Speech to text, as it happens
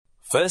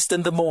First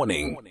in the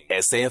morning,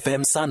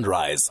 SAFM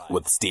Sunrise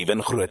with Stephen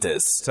Grootes.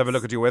 Let's have a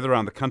look at your weather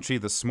around the country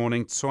this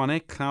morning.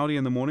 Tshwane, cloudy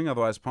in the morning,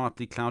 otherwise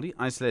partly cloudy.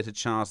 Isolated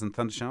showers and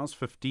thundershowers,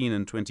 15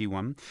 and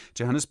 21.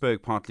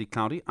 Johannesburg, partly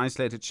cloudy.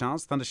 Isolated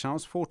showers,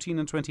 thundershowers, 14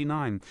 and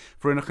 29.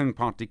 Vereeniging,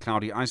 partly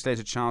cloudy.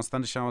 Isolated showers,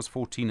 thundershowers,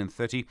 14 and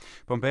 30.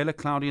 Bombela,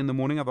 cloudy in the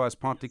morning, otherwise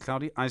partly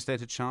cloudy.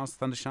 Isolated showers,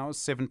 thundershowers,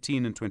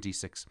 17 and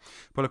 26.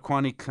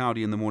 Polokwane,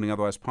 cloudy in the morning,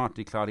 otherwise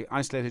partly cloudy.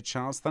 Isolated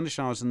showers,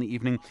 thundershowers in the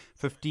evening,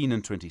 15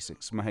 and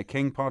 26.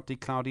 Mahikeng, partly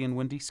cloudy and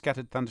windy,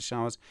 scattered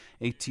thundershowers,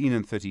 18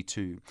 and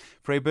 32.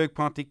 Vryburg,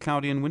 partly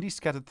cloudy and windy,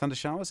 scattered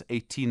thundershowers,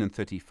 18 and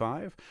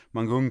 35.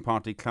 Mangaung,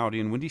 partly cloudy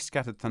and windy,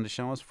 scattered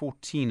thundershowers,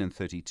 14 and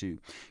 32.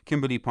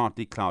 Kimberley,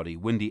 partly cloudy,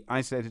 windy,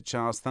 isolated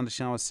showers,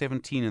 thundershowers,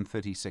 17 and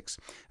 36.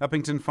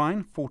 Uppington,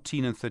 fine,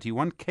 14 and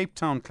 31. Cape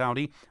Town,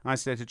 cloudy,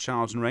 isolated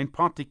showers and rain,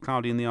 partly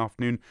cloudy in the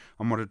afternoon,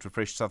 a moderate to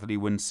fresh southerly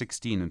wind,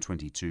 16 and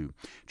 22.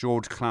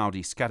 George,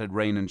 cloudy, scattered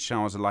rain and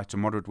showers, a light to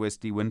moderate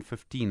westerly wind,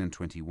 15 and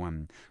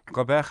 21.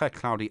 Gqeberha,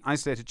 cloudy,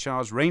 isolated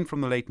showers, rain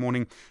from the late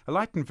morning, a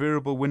light and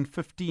variable wind,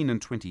 15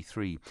 and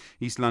 23.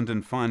 East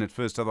London, fine at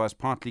first, otherwise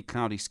partly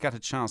cloudy,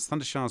 scattered showers,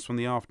 thundershowers from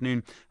the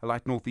afternoon, a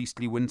light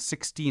northeasterly wind,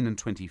 16 and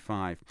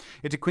 25.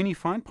 eThekwini,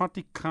 fine,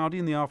 partly cloudy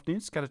in the afternoon,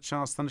 scattered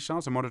showers,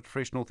 thundershowers, a moderate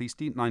fresh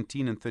northeasterly,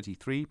 19 and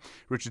 33.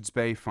 Richards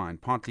Bay, fine,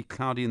 partly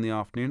cloudy in the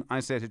afternoon,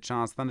 isolated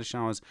showers,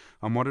 thundershowers,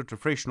 a moderate to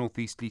fresh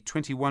northeasterly,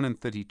 21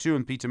 and 32.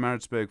 And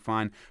Pietermaritzburg,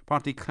 fine,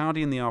 partly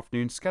cloudy in the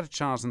afternoon, scattered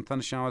showers and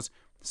thundershowers,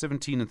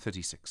 17 and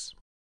 36.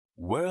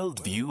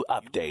 Worldview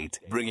Update,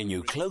 bringing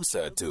you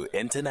closer to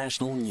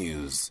international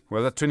news.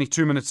 Well, at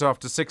 22 minutes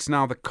after 6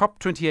 now, the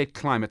Cop28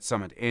 climate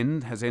summit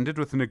has ended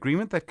with an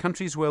agreement that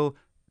countries will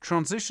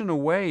transition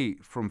away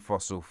from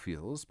fossil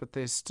fuels, but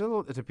there's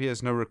still, it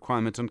appears, no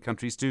requirement on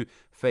countries to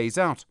phase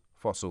out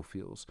fossil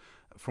fuels.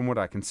 From what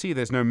I can see,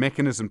 there's no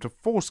mechanism to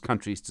force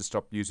countries to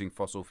stop using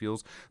fossil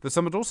fuels. The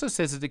summit also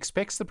says it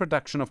expects the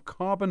production of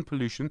carbon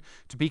pollution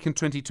to peak in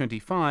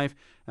 2025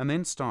 and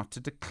then start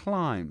to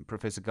decline.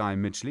 Professor Guy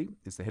Midgley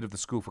is the head of the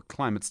School for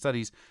Climate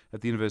Studies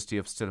at the University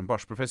of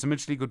Stellenbosch. Professor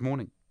Midgley, good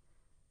morning.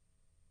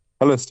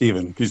 Hello,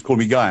 Stephen. Please call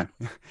me Guy.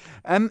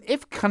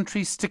 If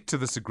countries stick to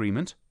this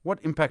agreement, what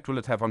impact will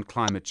it have on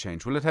climate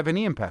change? Will it have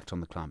any impact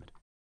on the climate?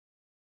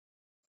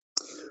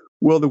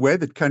 Well, the way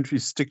that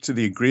countries stick to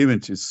the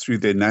agreement is through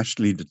their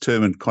nationally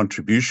determined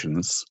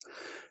contributions.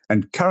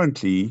 And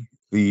currently,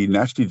 the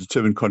nationally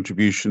determined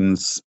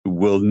contributions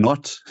will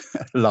not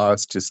allow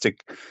us to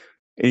stick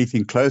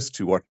anything close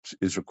to what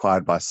is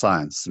required by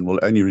science, and will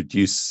only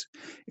reduce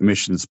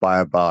emissions by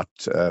about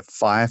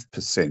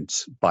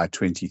 5% by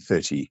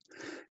 2030,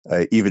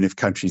 even if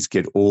countries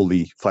get all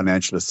the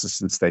financial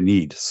assistance they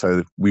need.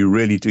 So we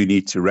really do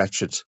need to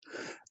ratchet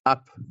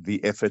up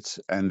the effort,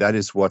 and that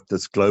is what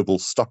this global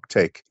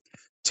stocktake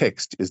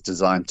text is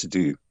designed to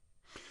do.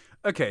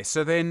 Okay,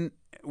 so then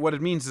what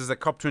it means is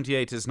that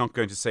COP28 is not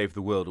going to save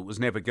the world. It was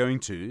never going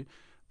to.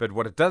 But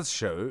what it does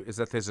show is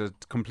that there's a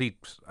complete,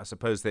 I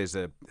suppose there's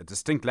a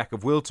distinct lack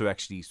of will to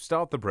actually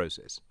start the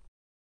process.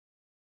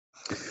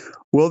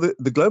 Well,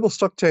 the global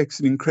stocktake is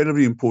an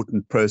incredibly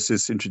important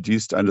process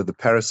introduced under the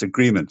Paris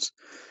Agreement,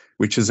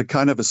 which is a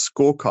kind of a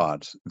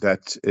scorecard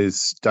that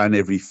is done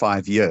every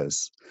 5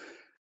 years.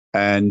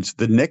 And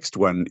the next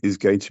one is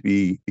going to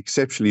be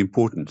exceptionally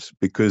important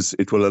because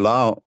it will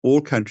allow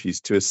all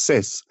countries to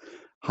assess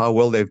how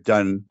well they've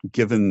done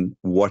given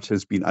what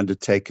has been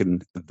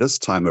undertaken this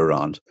time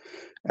around.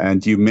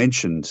 And you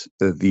mentioned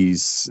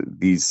these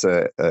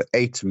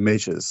 8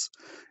 measures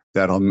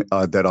that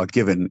are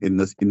given in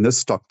this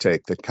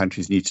stocktake that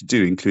countries need to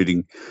do,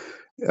 including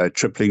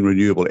tripling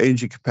renewable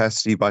energy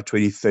capacity by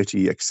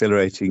 2030,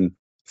 accelerating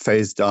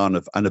phase down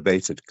of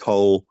unabated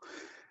coal,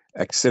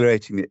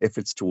 accelerating the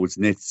efforts towards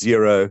net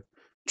zero,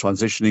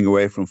 transitioning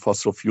away from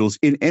fossil fuels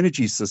in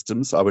energy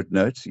systems. I would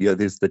note,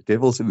 there's the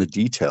devil's in the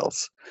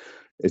details.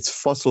 It's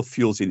fossil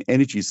fuels in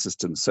energy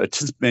systems. So it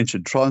just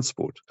mentioned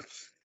transport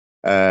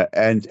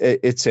and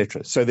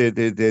etc. So there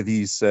are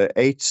these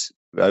 8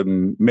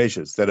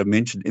 measures that are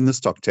mentioned in the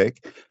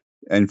stocktake.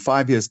 And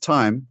 5 years'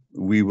 time,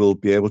 we will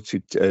be able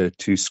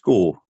to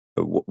score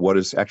what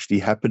has actually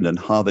happened and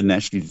how the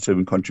nationally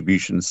determined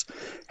contributions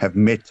have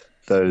met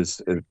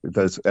those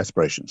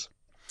aspirations.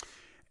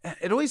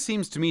 It always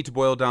seems to me to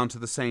boil down to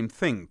the same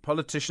thing.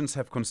 Politicians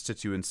have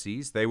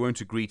constituencies. They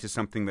won't agree to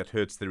something that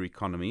hurts their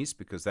economies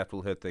because that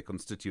will hurt their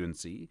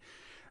constituency.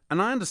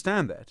 And I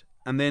understand that.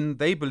 And then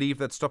they believe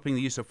that stopping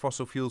the use of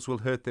fossil fuels will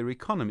hurt their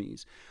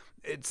economies.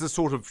 It's a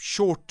sort of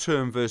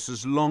short-term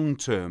versus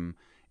long-term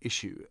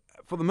issue.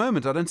 For the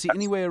moment, I don't see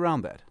any way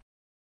around that.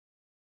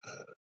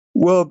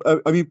 Well,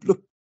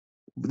 look,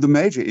 the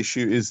major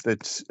issue is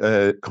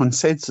that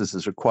consensus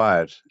is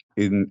required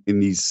in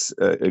these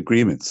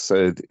agreements.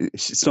 So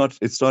it's not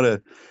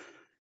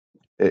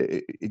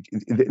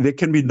there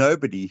can be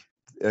nobody.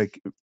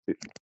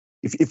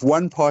 If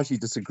one party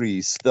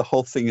disagrees, the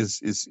whole thing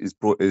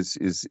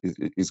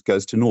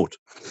goes to naught.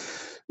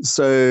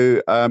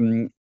 So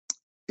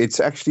it's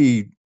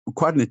actually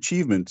quite an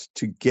achievement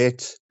to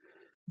get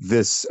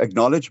this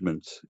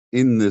acknowledgement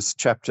in this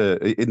chapter,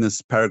 in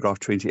this paragraph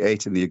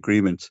 28 in the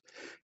agreement,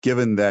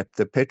 given that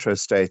the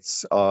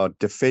petrostates are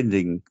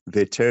defending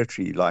their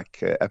territory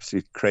like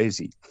absolute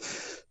crazy.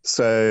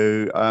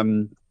 So,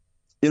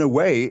 in a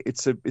way,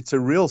 it's a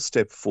real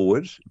step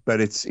forward,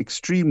 but it's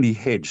extremely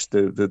hedged.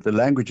 The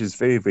language is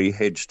very, very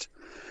hedged,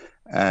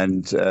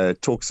 and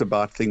talks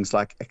about things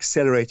like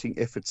accelerating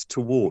efforts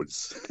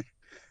towards,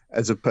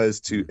 as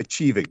opposed to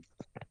achieving.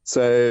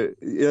 So,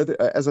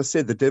 as I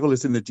said, the devil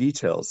is in the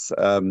details.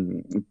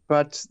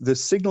 But the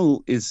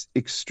signal is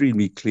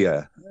extremely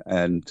clear,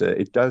 and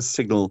it does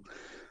signal,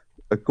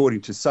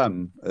 according to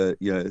some,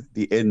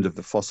 the end of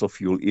the fossil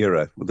fuel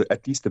era, or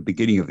at least the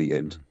beginning of the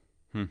end.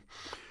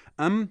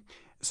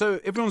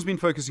 So everyone's been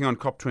focusing on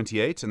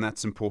Cop28, and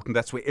that's important.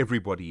 That's where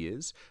everybody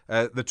is.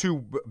 The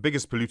two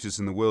biggest polluters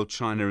in the world,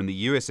 China and the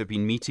US, have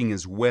been meeting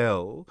as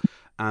well.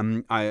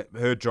 I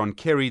heard John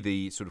Kerry,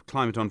 the sort of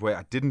climate envoy.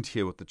 I didn't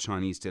hear what the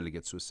Chinese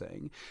delegates were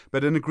saying.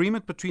 But an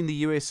agreement between the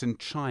US and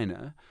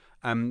China,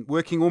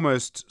 working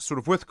almost sort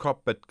of with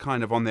COP, but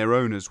kind of on their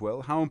own as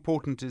well. How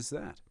important is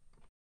that?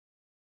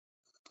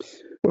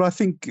 Well, I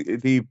think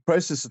the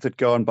processes that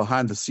go on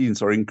behind the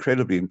scenes are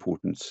incredibly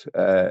important,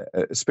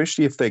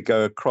 especially if they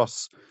go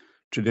across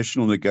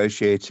traditional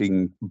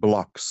negotiating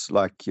blocks,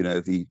 like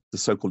the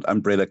so-called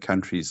umbrella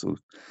countries, or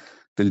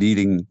the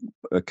leading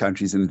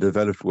countries in the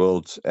developed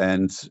world,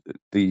 and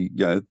the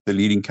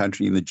leading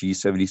country in the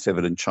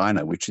G77 in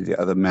China, which is the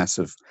other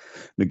massive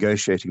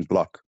negotiating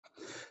bloc.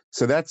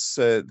 So that's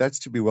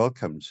to be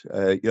welcomed.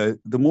 The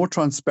more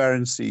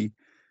transparency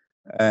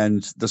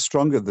and the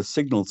stronger the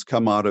signals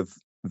come out of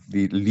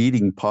the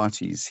leading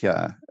parties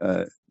here,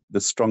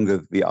 the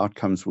stronger the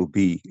outcomes will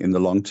be in the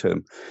long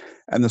term,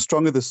 and the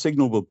stronger the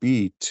signal will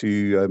be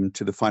to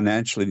the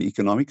financial and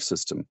economic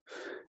system.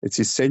 It's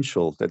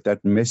essential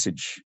that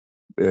message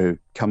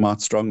come out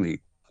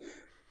strongly.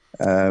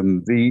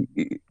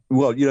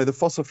 The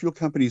fossil fuel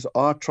companies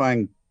are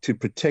trying to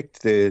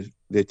protect their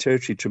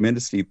territory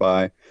tremendously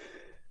by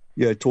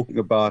talking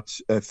about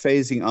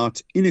phasing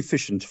out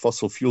inefficient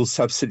fossil fuel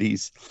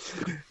subsidies.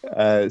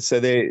 So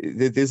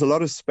there's a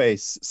lot of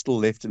space still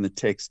left in the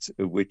text,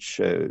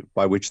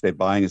 by which they're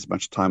buying as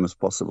much time as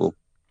possible.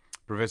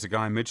 Professor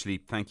Guy Midgley,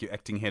 thank you,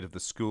 acting head of the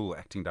school,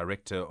 acting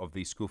director of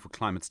the School for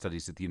Climate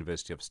Studies at the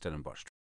University of Stellenbosch.